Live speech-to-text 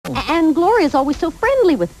And Gloria's always so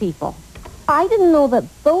friendly with people. I didn't know that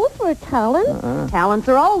those were talents. Talents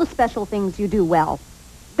are all the special things you do well.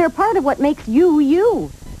 They're part of what makes you, you.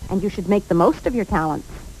 And you should make the most of your talents.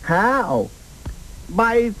 How?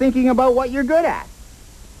 By thinking about what you're good at.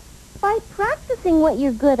 By practicing what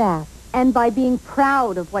you're good at. And by being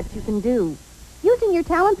proud of what you can do. Using your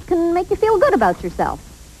talents can make you feel good about yourself.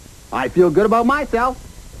 I feel good about myself.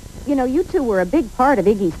 You know, you two were a big part of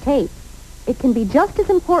Iggy's tape. It can be just as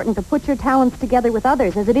important to put your talents together with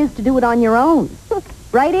others as it is to do it on your own.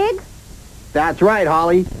 Right, Ig? That's right,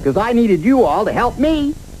 Holly, because I needed you all to help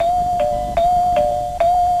me.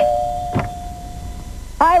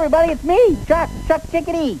 Hi, everybody, it's me, Chuck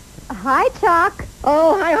Chickadee. Hi, Chuck.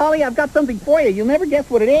 Oh, hi, Holly, I've got something for you. You'll never guess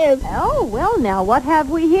what it is. Oh, well, now, what have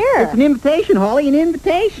we here? It's an invitation, Holly, an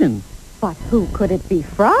invitation. But who could it be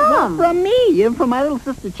from? Well, from me, and from my little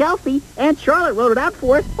sister Chelsea. Aunt Charlotte wrote it out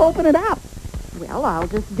for us. Open it up. Well, I'll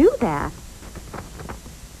just do that.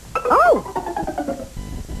 Oh!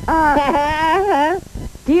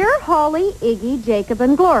 Dear Holly, Iggy, Jacob,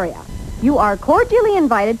 and Gloria, you are cordially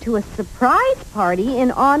invited to a surprise party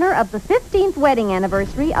in honor of the 15th wedding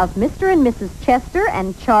anniversary of Mr. and Mrs. Chester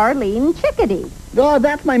and Charlene Chickadee. Oh,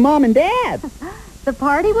 that's my mom and dad. The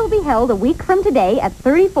party will be held a week from today at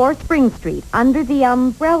 34 Spring Street, under the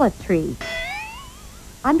umbrella tree.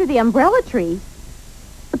 Under the umbrella tree?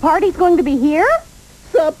 The party's going to be here?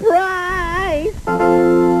 Surprise!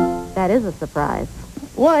 That is a surprise.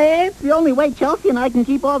 Well, it's the only way Chelsea and I can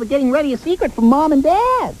keep all the getting ready a secret from Mom and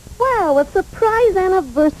Dad. Wow, a surprise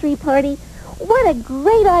anniversary party. What a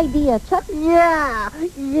great idea, Chuck. Yeah.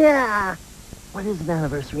 What is an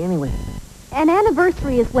anniversary anyway? An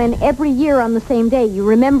anniversary is when every year on the same day you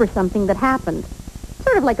remember something that happened.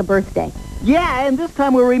 Sort of like a birthday. Yeah, and this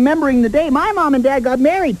time we're remembering the day my Mom and Dad got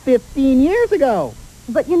married 15 years ago.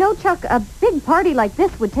 But you know, Chuck, a big party like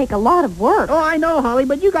this would take a lot of work. Oh, I know, Holly,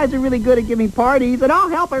 but you guys are really good at giving parties, and I'll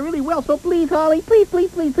help. I really will. So please, Holly, please,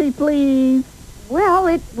 please, please, please, please. Well,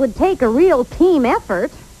 it would take a real team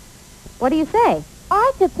effort. What do you say?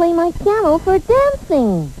 I could play my piano for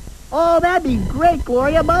dancing. Oh, that'd be great,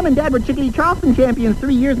 Gloria. Mom and Dad were Chickadee Charleston champions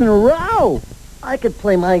 3 years in a row. I could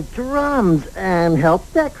play my drums and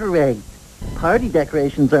help decorate. Party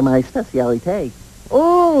decorations are my specialty.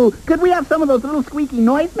 Oh, could we have some of those little squeaky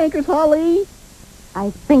noisemakers, Holly?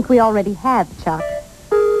 I think we already have, Chuck.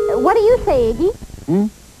 What do you say, Iggy?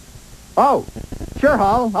 Oh, sure,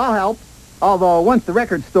 Hall. I'll help. Although once the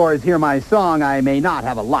record stores hear my song, I may not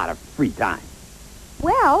have a lot of free time.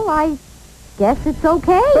 Well, I guess it's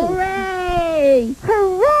okay. Hooray!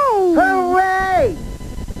 Hooray! Hooray!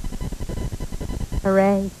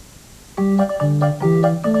 Hooray.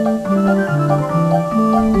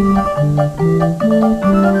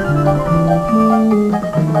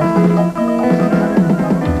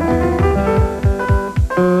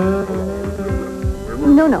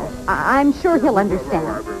 No. I'm sure he'll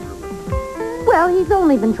understand. Well, he's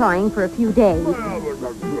only been trying for a few days.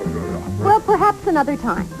 Well, perhaps another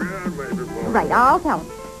time. Right, I'll tell him.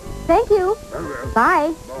 Thank you.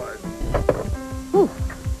 Bye. Oof.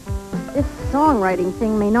 This songwriting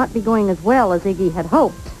thing may not be going as well as Iggy had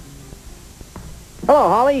hoped. Hello,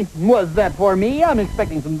 Holly. Was that for me? I'm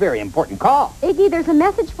expecting some very important call. Iggy, there's a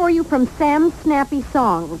message for you from Sam's Snappy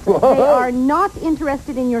Songs. Whoa. They are not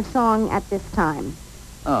interested in your song at this time.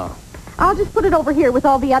 Oh. I'll just put it over here with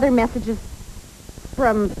all the other messages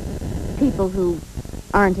from people who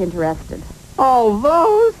aren't interested. All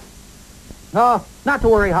those? Oh, not to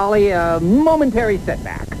worry, Holly. A momentary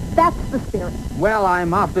setback. That's the spirit. Well,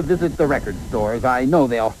 I'm off to visit the record stores. I know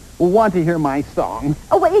they'll want to hear my song.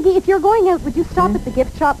 Oh, well, Iggy, if you're going out, would you stop at the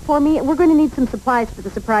gift shop for me? We're going to need some supplies for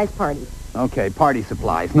the surprise party. Okay, party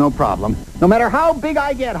supplies, no problem. No matter how big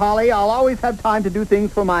I get, Holly, I'll always have time to do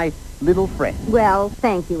things for my little friend. Well,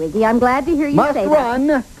 thank you, Iggy. I'm glad to hear you Must say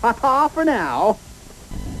run. Ta-ta for now.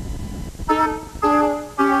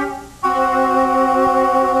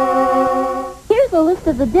 Here's a list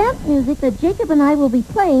of the dance music that Jacob and I will be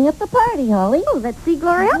playing at the party, Holly. Oh, let's see,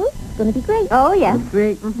 Gloria. It's going to be great. Oh, yes.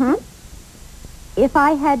 Great. Mm-hmm. If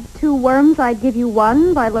I Had Two Worms, I'd Give You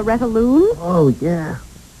One by Loretta Loon. Oh, yeah.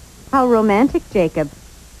 How romantic, Jacob.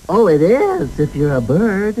 Oh, it is, if you're a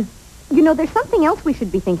bird. You know, there's something else we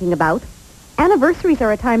should be thinking about. Anniversaries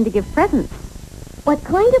are a time to give presents. What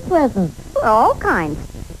kind of presents? All kinds.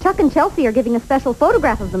 Chuck and Chelsea are giving a special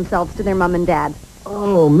photograph of themselves to their mom and dad.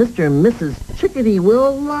 Oh, Mr. and Mrs. Chickadee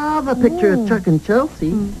will love a picture of Chuck and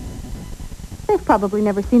Chelsea. They've probably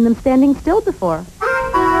never seen them standing still before.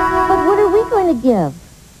 But what are we going to give?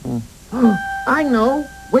 I know.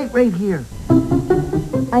 Wait right here.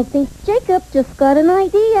 I think Jacob just got an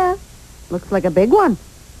idea. Looks like a big one.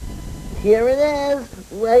 Here it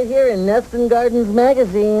is, right here in Nest and Gardens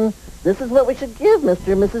magazine. This is what we should give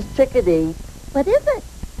Mr. and Mrs. Chickadee. What is it?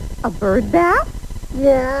 A bird bath?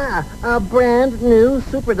 Yeah, a brand new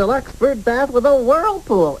super deluxe bird bath with a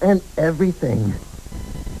whirlpool and everything.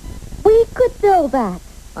 We could build that.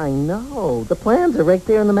 I know. The plans are right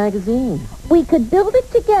there in the magazine. We could build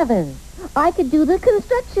it together. I could do the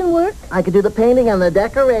construction work. I could do the painting and the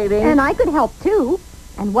decorating. And I could help, too.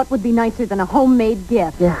 And what would be nicer than a homemade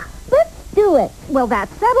gift? Yeah. Let's do it. Well,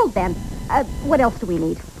 that's settled then. What else do we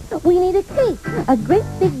need? We need a cake, a great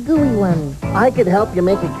big gooey one. I could help you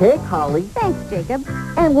make a cake, Holly. Thanks, Jacob.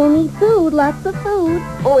 And we'll need food, lots of food.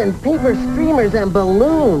 Oh, and paper streamers and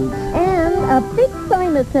balloons. And a big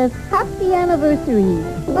sign that says Happy Anniversary.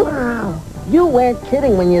 Wow. You weren't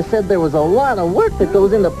kidding when you said there was a lot of work that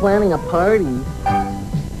goes into planning a party.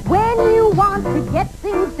 When you want to get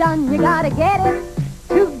things done, you gotta get it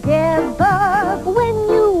together. When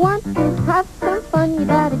you want to have some fun, you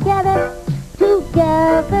gotta get it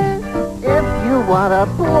together. If you want to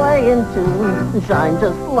play in tune, shine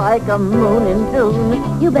just like a moon in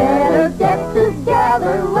June, You better get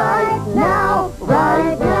together right now,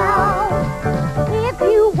 right now. If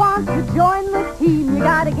you want to join the team, you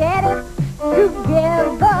gotta get it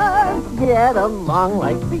together. Get along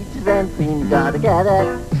like peaches and cream, gotta get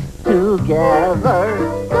it together.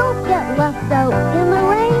 Don't get left out in the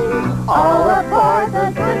rain. All aboard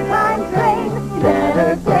the good time train. You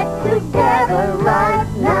better get together right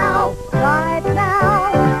now. Right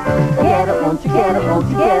now. Get it, won't you get it, won't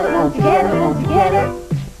you get it, won't you get it, won't you get it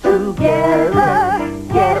together.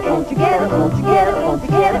 Get it, won't you get it, won't you get it, won't you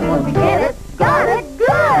get it, won't you get it. Got it.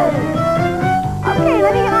 Good. Okay,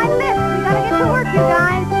 let me get my list. We gotta get to work, you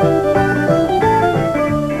guys.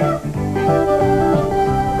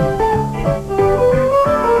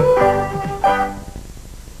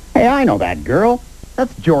 Hey, I know that girl.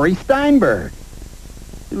 That's Jory Steinberg.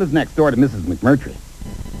 She lives next door to Mrs. McMurtry.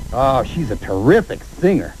 Oh, she's a terrific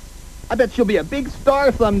singer. I bet she'll be a big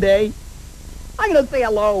star someday. I'm going to say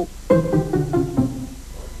hello.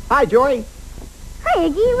 Hi, Jory. Hi,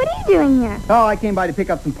 Iggy. What are you doing here? Oh, I came by to pick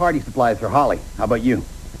up some party supplies for Holly. How about you?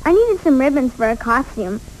 I needed some ribbons for a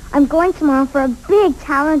costume. I'm going tomorrow for a big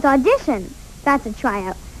talent audition. That's a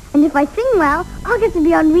tryout. And if I sing well, I'll get to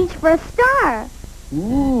be on Reach for a Star.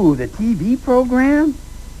 Ooh, the TV program?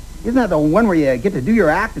 Isn't that the one where you get to do your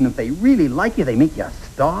act, and if they really like you, they make you a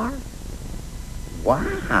star?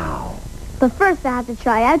 Wow. But first I have to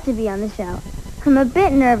try out to be on the show. I'm a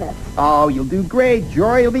bit nervous. Oh, you'll do great,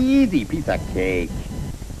 Jory. It'll be easy. Piece of cake.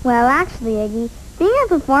 Well, actually, Iggy, being a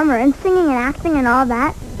performer and singing and acting and all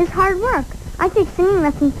that is hard work. I take singing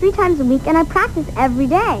lessons 3 times a week, and I practice every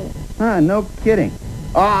day. No kidding.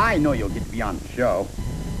 Oh, I know you'll get to be on the show.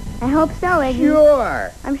 I hope so, Iggy.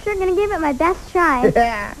 Sure. I'm sure going to give it my best try.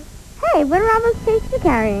 Yeah. Hey, what are all those tapes you're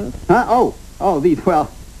carrying? Huh? Oh, these, well,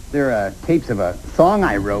 they're tapes of a song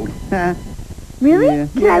I wrote. Really? Yeah.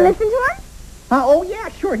 Can I listen to one? Oh, yeah,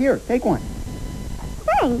 sure. Here, take one.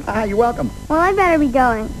 Thanks. You're welcome. Well, I better be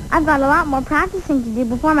going. I've got a lot more practicing to do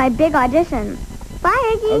before my big audition.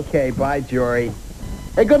 Bye, Iggy. Okay, bye, Jory.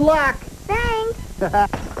 Hey, good luck. Thanks.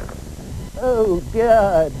 Oh,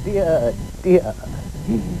 dear.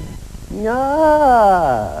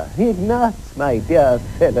 Ah, Ignatz, my dear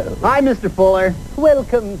fellow. Hi, Mr. Fuller.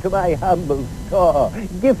 Welcome to my humble store,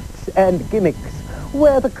 Gifts and Gimmicks,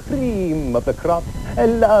 where the cream of the crop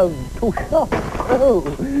love to shop. Oh,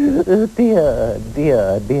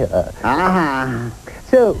 dear. Uh-huh.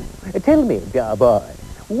 So, tell me, dear boy,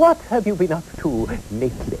 what have you been up to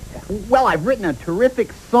lately? Well, I've written a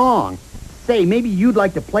terrific song. Say, maybe you'd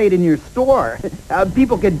like to play it in your store.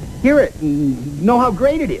 People could hear it and know how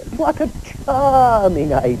great it is. What a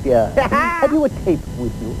charming idea. Have you a tape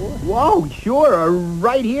with you? Whoa, sure,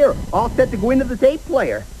 right here. All set to go into the tape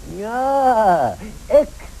player. Ah,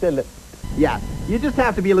 excellent. Yeah, you just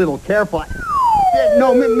have to be a little careful.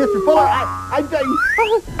 No, Mr. Fuller,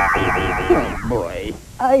 Oh, boy.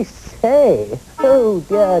 I say, oh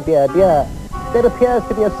dear. There appears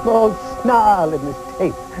to be a small snarl in this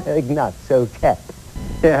tape. Ignatz, old chap.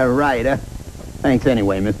 Yeah, right. Thanks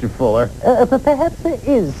anyway, Mr. Fuller. Perhaps there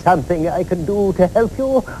is something I can do to help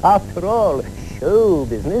you. After all, show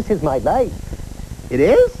business is my life. It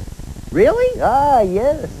is? Really? Ah,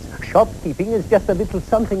 yes. Shopkeeping is just a little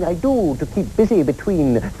something I do to keep busy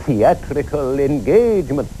between theatrical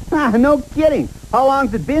engagements. No kidding. How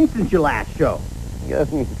long's it been since your last show?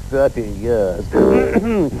 30 years.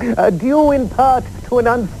 Due in part to an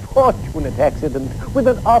unfortunate accident with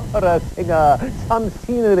an opera singer, some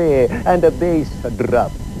scenery, and a bass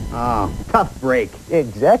drum. Oh, tough break.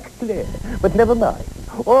 Exactly. But never mind.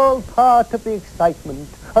 all part of the excitement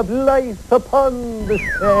of life upon the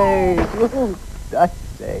stage. Oh, I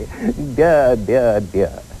say, dear, dear,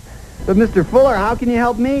 dear. But Mr. Fuller, how can you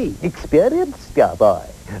help me? Experience, dear boy.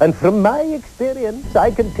 And from my experience,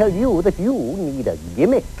 I can tell you that you need a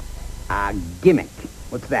gimmick. A gimmick.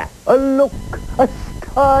 What's that? A look, a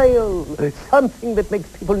style, something that makes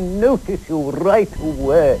people notice you right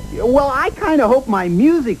away. Well, I kind of hope my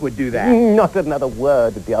music would do that. Not another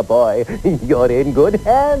word, dear boy. You're in good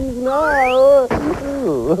hands now.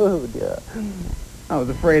 Oh, dear. I was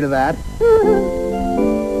afraid of that.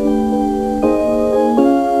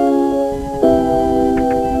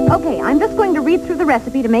 Okay, I'm just going to read through the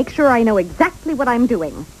recipe to make sure I know exactly what I'm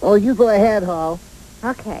doing. Oh, you go ahead, Hall.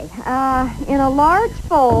 Okay, in a large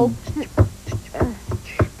bowl...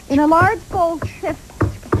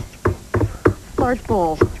 large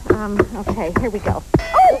bowl. Okay, here we go.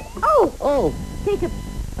 Oh. Jacob,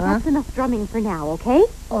 that's enough drumming for now, okay?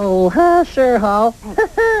 Oh, sure, Hall.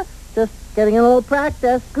 Just getting a little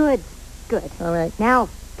practice. Good. All right. Now,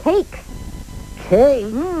 cake.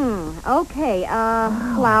 Cake? Okay,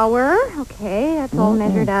 flour. Okay, that's all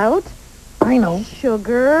measured out. I know.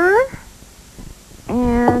 Sugar.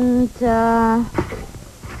 And, Jacob!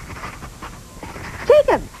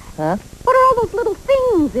 Huh? What are all those little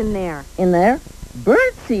things in there? In there?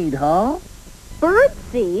 Birdseed, Hall.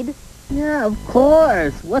 Birdseed? Yeah, of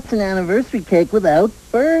course. What's an anniversary cake without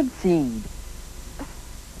birdseed?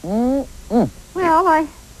 Well, I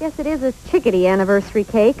guess it is a Chickadee anniversary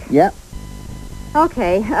cake. Yep.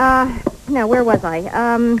 Okay, now where was I?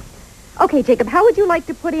 Okay, Jacob, how would you like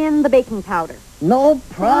to put in the baking powder? No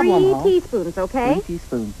problem, 3 Hall. teaspoons, okay? 3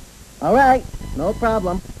 teaspoons. All right, no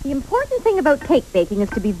problem. The important thing about cake baking is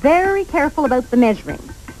to be very careful about the measuring.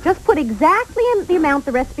 Just put exactly the amount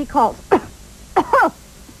the recipe calls. Jacob!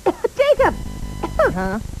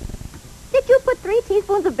 Huh? Did you put 3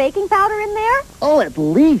 teaspoons of baking powder in there? Oh, at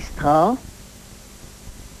least, Hall.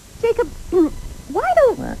 Jacob, why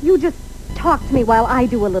don't you just talk to me while I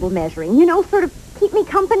do a little measuring? You know, sort of keep me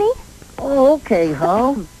company? Oh, okay,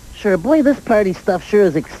 Hall. Sure, boy, this party stuff sure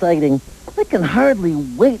is exciting. I can hardly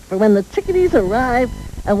wait for when the Chickadees arrive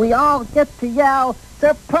and we all get to yell,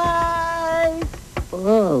 surprise!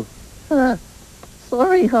 Oh,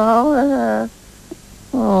 sorry, Hall.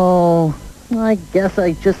 Oh, I guess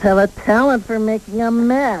I just have a talent for making a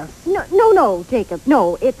mess. No, Jacob.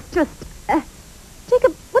 No, it's just...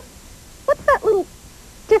 Jacob, what's that little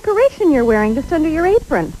decoration you're wearing just under your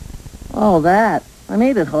apron? Oh, that. I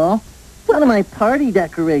made it, Hall. It's one of my party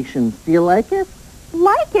decorations. Do you like it?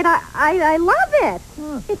 Like it? I love it.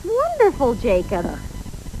 Huh. It's wonderful, Jacob.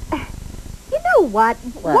 You know what?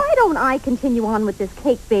 Why don't I continue on with this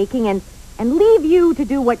cake baking and leave you to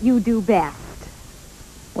do what you do best?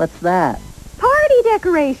 What's that? Party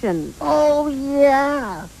decorations. Oh,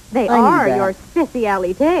 yeah. They I knew are that. your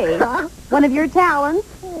spécialité. One of your talents.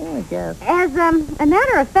 Yeah, I guess. As a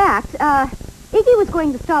matter of fact, Iggy was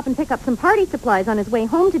going to stop and pick up some party supplies on his way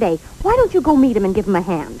home today. Why don't you go meet him and give him a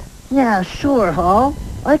hand? Yeah, sure, Hall.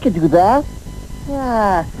 I could do that.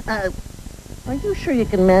 Yeah. Are you sure you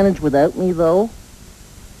can manage without me, though?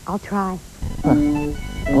 I'll try.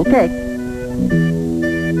 Okay.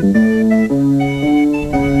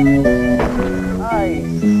 I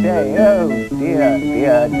say, oh, dear,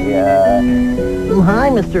 dear, dear. Oh, hi,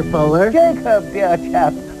 Mr. Fuller. Jacob, dear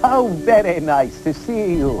chap, how very nice to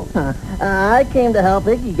see you. I came to help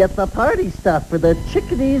Iggy get the party stuff for the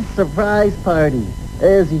Chickadee's surprise party.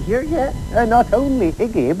 Is he here yet? Not only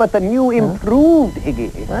Iggy, but the new improved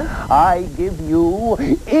Iggy. What? I give you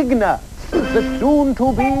Ignatz, the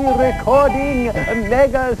soon-to-be recording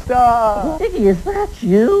megastar. Iggy, is that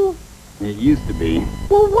you? It used to be.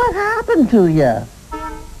 Well, what happened to you?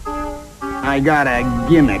 I got a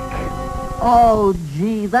gimmick. Oh,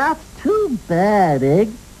 gee, that's too bad, Ig.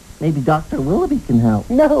 Maybe Dr. Willoughby can help.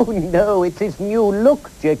 No, it's his new look,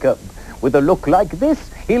 Jacob. With a look like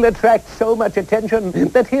this, he'll attract so much attention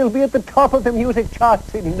that he'll be at the top of the music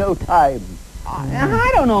charts in no time.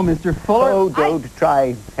 I don't know, Mr. Fuller. Oh, don't try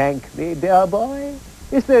and thank me, dear boy.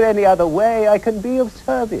 Is there any other way I can be of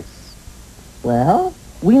service? Well,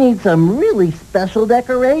 we need some really special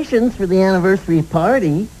decorations for the anniversary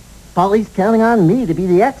party. Polly's counting on me to be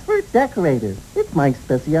the expert decorator. It's my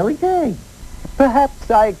specialty.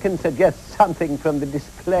 Perhaps I can suggest something from the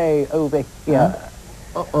display over here.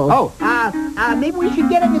 Uh-oh. Maybe we should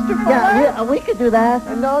get it, Mr. Fuller. Yeah, we could do that.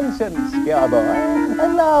 Nonsense, dear boy.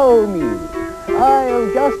 Allow me.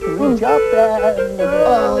 I'll just reach up and...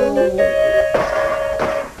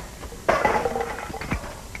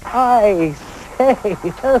 I say,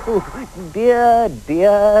 oh, dear,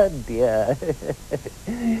 dear, dear.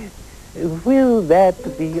 Will that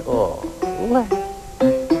be all?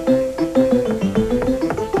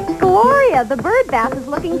 Gloria, the bird bath is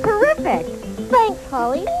looking terrific. Thanks,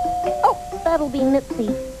 Holly. Oh, that'll be Mitzi.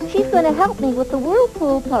 She's going to help me with the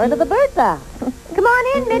whirlpool part of the bird bath. Come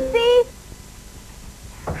on in, Mitzi.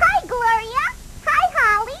 Hi, Gloria. Hi,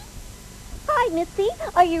 Holly. Hi, Mitzi.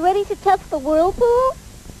 Are you ready to test the whirlpool?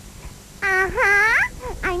 Uh-huh.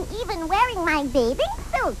 I'm even wearing my bathing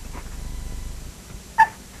suit.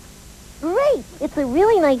 Great. It's a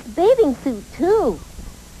really nice bathing suit, too.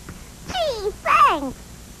 Gee, thanks.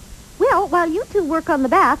 Well, while you two work on the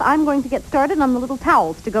bath, I'm going to get started on the little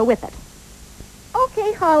towels to go with it.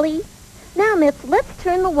 Okay, Holly. Now, Mitz, let's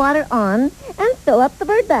turn the water on and fill up the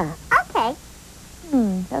bird bath. Okay.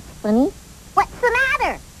 That's funny. What's the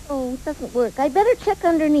matter? Oh, it doesn't work. I better check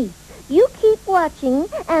underneath. You keep watching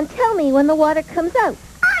and tell me when the water comes out.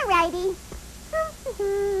 All righty.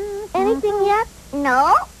 Anything yet?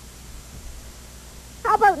 No.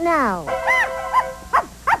 How about now?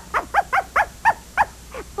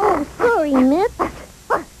 Oh, sorry, Mitz.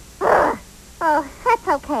 Oh, that's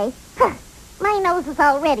okay. My nose is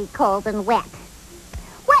already cold and wet.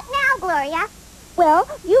 What now, Gloria? Well,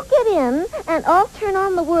 you get in, and I'll turn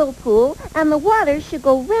on the whirlpool, and the water should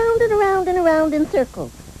go round and around and around in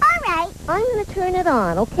circles. All right. I'm going to turn it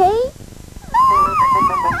on, okay?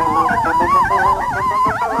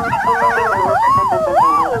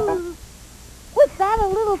 Was that a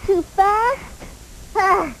little too fast?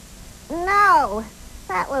 No,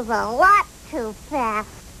 that was a lot too fast.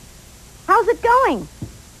 How's it going?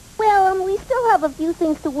 Well, we still have a few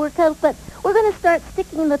things to work out, but we're going to start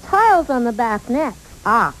sticking the tiles on the bath next.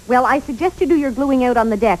 Ah, well, I suggest you do your gluing out on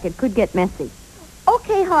the deck. It could get messy.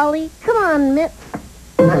 Okay, Holly. Come on, Mitz.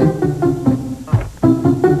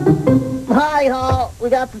 Hi, Hall.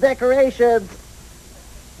 We got the decorations.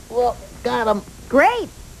 Well, got them. Great.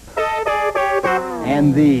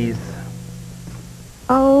 And these.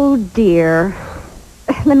 Oh, dear.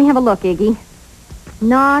 Let me have a look, Iggy.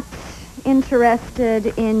 Not interested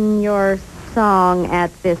in your song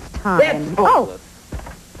at this time. That's hopeless.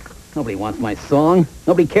 Nobody wants my song.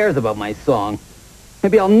 Nobody cares about my song.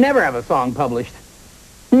 Maybe I'll never have a song published.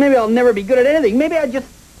 Maybe I'll never be good at anything. Maybe I just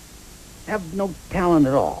have no talent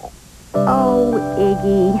at all. Oh,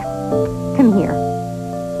 Iggy. Come here.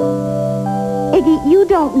 Iggy, you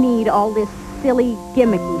don't need all this silly,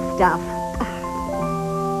 gimmicky stuff.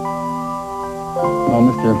 Well,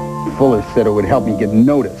 Mr. Fuller said it would help me get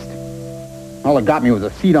noticed. All it got me was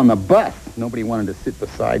a seat on the bus. Nobody wanted to sit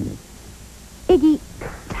beside me. Iggy,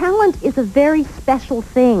 talent is a very special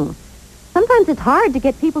thing. Sometimes it's hard to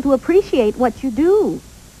get people to appreciate what you do.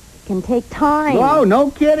 It can take time. Oh,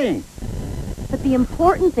 no kidding. But the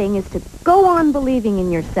important thing is to go on believing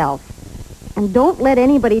in yourself. And don't let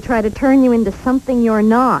anybody try to turn you into something you're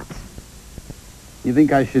not. You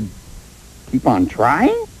think I should keep on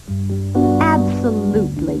trying?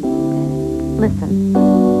 Absolutely. Listen.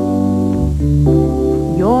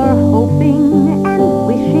 You're hoping and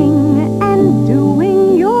wishing and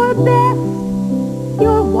doing your best.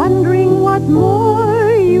 You're wondering what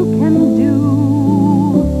more you can do.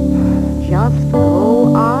 Just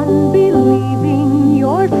go on believing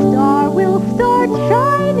your star will start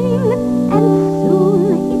shining, and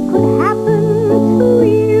soon it could happen to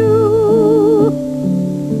you.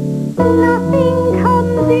 Nothing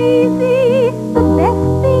comes easy. The best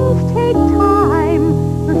things take time.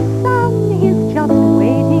 The sun is just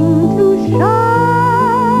waiting to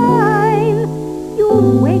shine.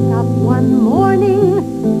 You'll wake up one morning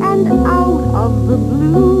and out of the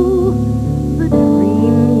blue, the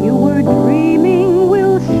dream you were dreaming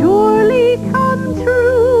will surely come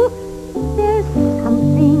true. There's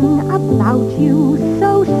something about you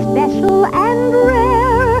so special and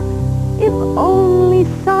rare. If only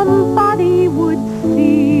somebody would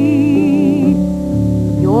see.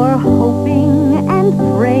 You're hoping and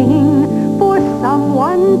praying for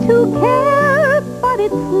someone to care, but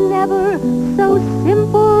it's never so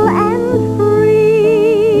simple and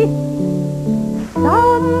free.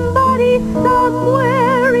 Somebody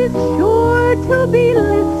somewhere is sure to be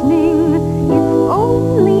listening. It's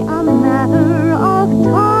only a matter of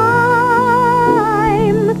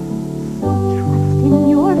time. So trust in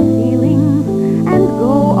your feelings and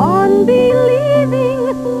go on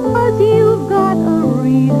believing, 'cause you've got a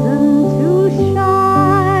reason to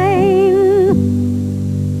shine.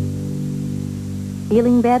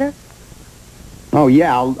 Feeling better? Oh,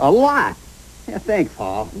 yeah, a lot. Yeah, thanks,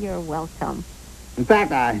 Paul. You're welcome. In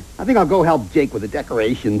fact, I think I'll go help Jake with the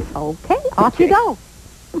decorations. Okay, off you Okay. go.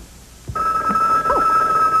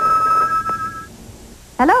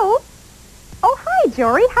 Hello? Oh, hi,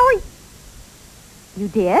 Jory. How are you? You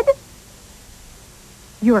did?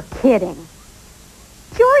 You're kidding.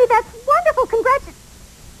 Jory, that's wonderful.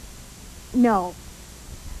 No.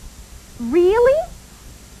 Really?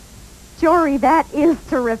 Jory, that is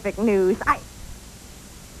terrific news.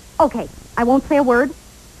 Okay, I won't say a word.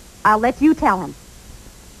 I'll let you tell him.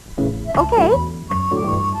 Okay.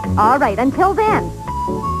 All right, until then.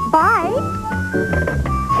 Bye.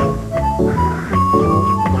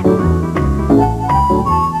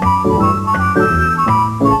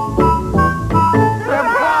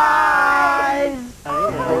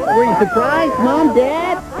 Were you surprised, Mom,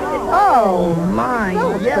 Dad? Oh, my.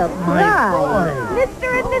 Yes, my boy. Mr.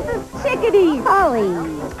 and Mrs. Chickadee. Holly.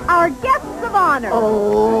 Our guests of honor.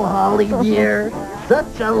 Oh, Holly, dear.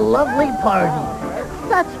 Such a lovely party.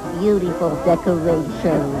 Such beautiful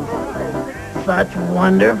decorations. Such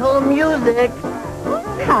wonderful music.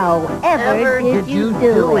 However did you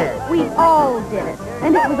do it? We all did it,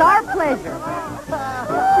 and it was our pleasure.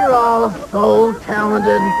 You're all so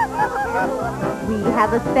talented. We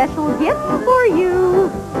have a special gift for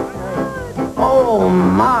you. Oh,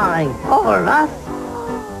 my. For us?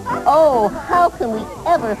 Oh, how can we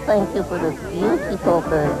ever thank you for this beautiful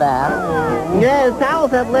bird bath? Yes,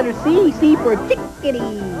 owls have letter C. C for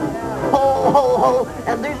Chickadee. Ho, ho, ho.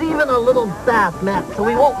 And there's even a little bath mat so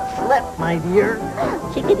we won't slip, my dear.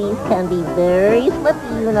 Chickadees can be very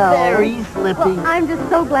slippy, you know. Very slippy. Well, I'm just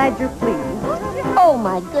so glad you're pleased. Oh,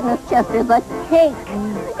 my goodness, Chester, the cake.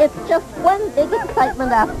 It's just one big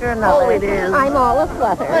excitement after another. Oh, it is. I'm all a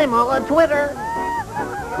flutter. I'm all on Twitter.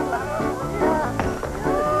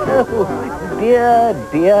 Oh, dear,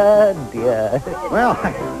 dear, dear. Well,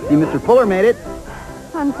 I see Mr. Fuller made it.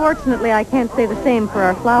 Unfortunately, I can't say the same for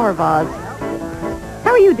our flower vase.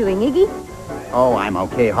 How are you doing, Iggy? Oh, I'm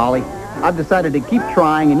okay, Holly. I've decided to keep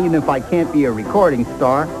trying, and even if I can't be a recording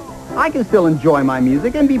star, I can still enjoy my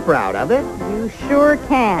music and be proud of it. You sure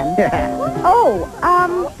can. Oh,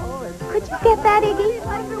 could you get that, Iggy?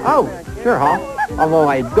 Oh, sure, Hol. Although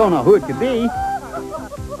I don't know who it could be.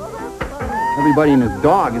 Everybody and his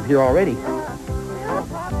dog is here already.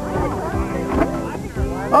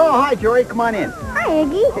 Oh, hi, Jory. Come on in. Hi,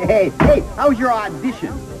 Iggy. Hey, how was your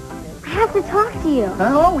audition? I have to talk to you.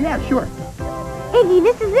 Oh, yeah, sure. Iggy,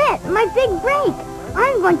 this is it. My big break.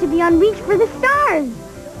 I'm going to be on Reach for the Stars.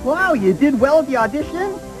 Wow, you did well at the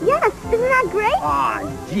audition? Yes, isn't that great? Ah,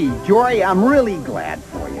 gee, Jory, I'm really glad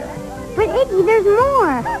for you. But Iggy, there's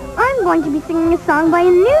more. I'm going to be singing a song by a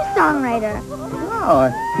new songwriter. Oh,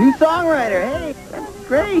 a new songwriter. Hey, that's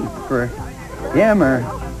great for him or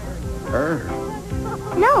her,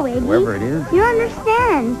 No, Iggy. whoever it is. You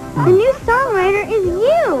understand. The new songwriter is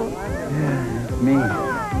you. Yeah, it's me.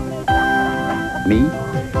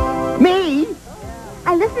 Me?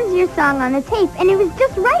 I listened to your song on the tape, and it was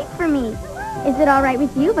just right for me. Is it all right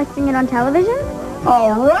with you if I sing it on television?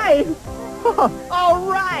 All right. All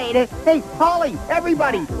right. Hey, Holly,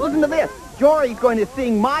 everybody, listen to this. Jory's going to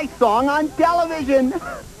sing my song on television.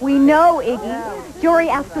 We know, Iggy. Jory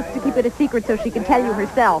asked us to keep it a secret so she can tell you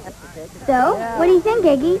herself. So, what do you think,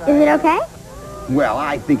 Iggy? Is it okay? Well,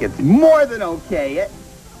 I think it's more than okay.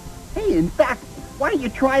 Hey, in fact, why don't you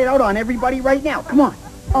try it out on everybody right now? Come on.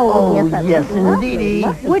 Oh, that'd yes, be lovely. indeedy.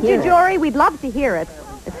 Love to Would hear you, it. Jory? We'd love to hear it.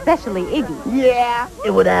 Especially Iggy. Yeah.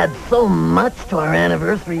 It would add so much to our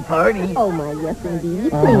anniversary party. Oh, my, yes, indeed.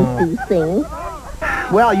 Please do sing.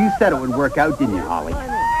 Well, you said it would work out, didn't you, Holly?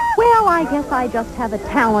 Well, I guess I just have a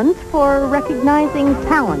talent for recognizing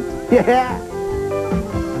talent. Yeah.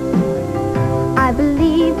 I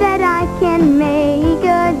believe that I can make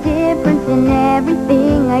a difference in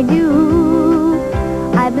everything I do.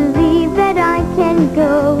 I believe that I can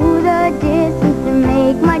go the distance to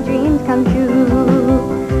make my dreams come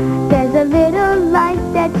true. There's a little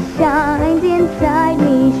light that shines inside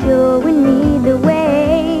me, showing me the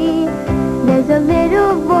way. There's a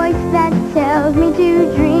little voice that tells me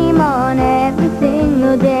to dream on every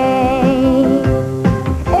single day.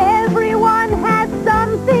 Everyone has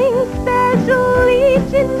something special,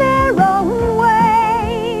 each in their own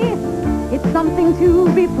way. It's something to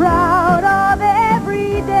be proud of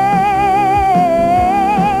every day.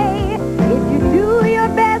 If you do your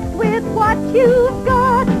best with what you've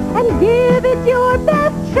got and give it your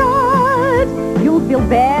best shot, you'll feel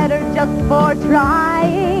better just for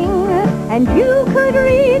trying, and you could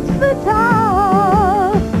reach the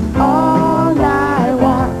top. All I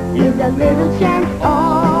want is a little chance.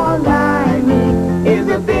 All I need is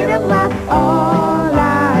a bit of luck. All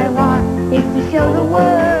I want is to show the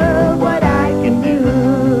world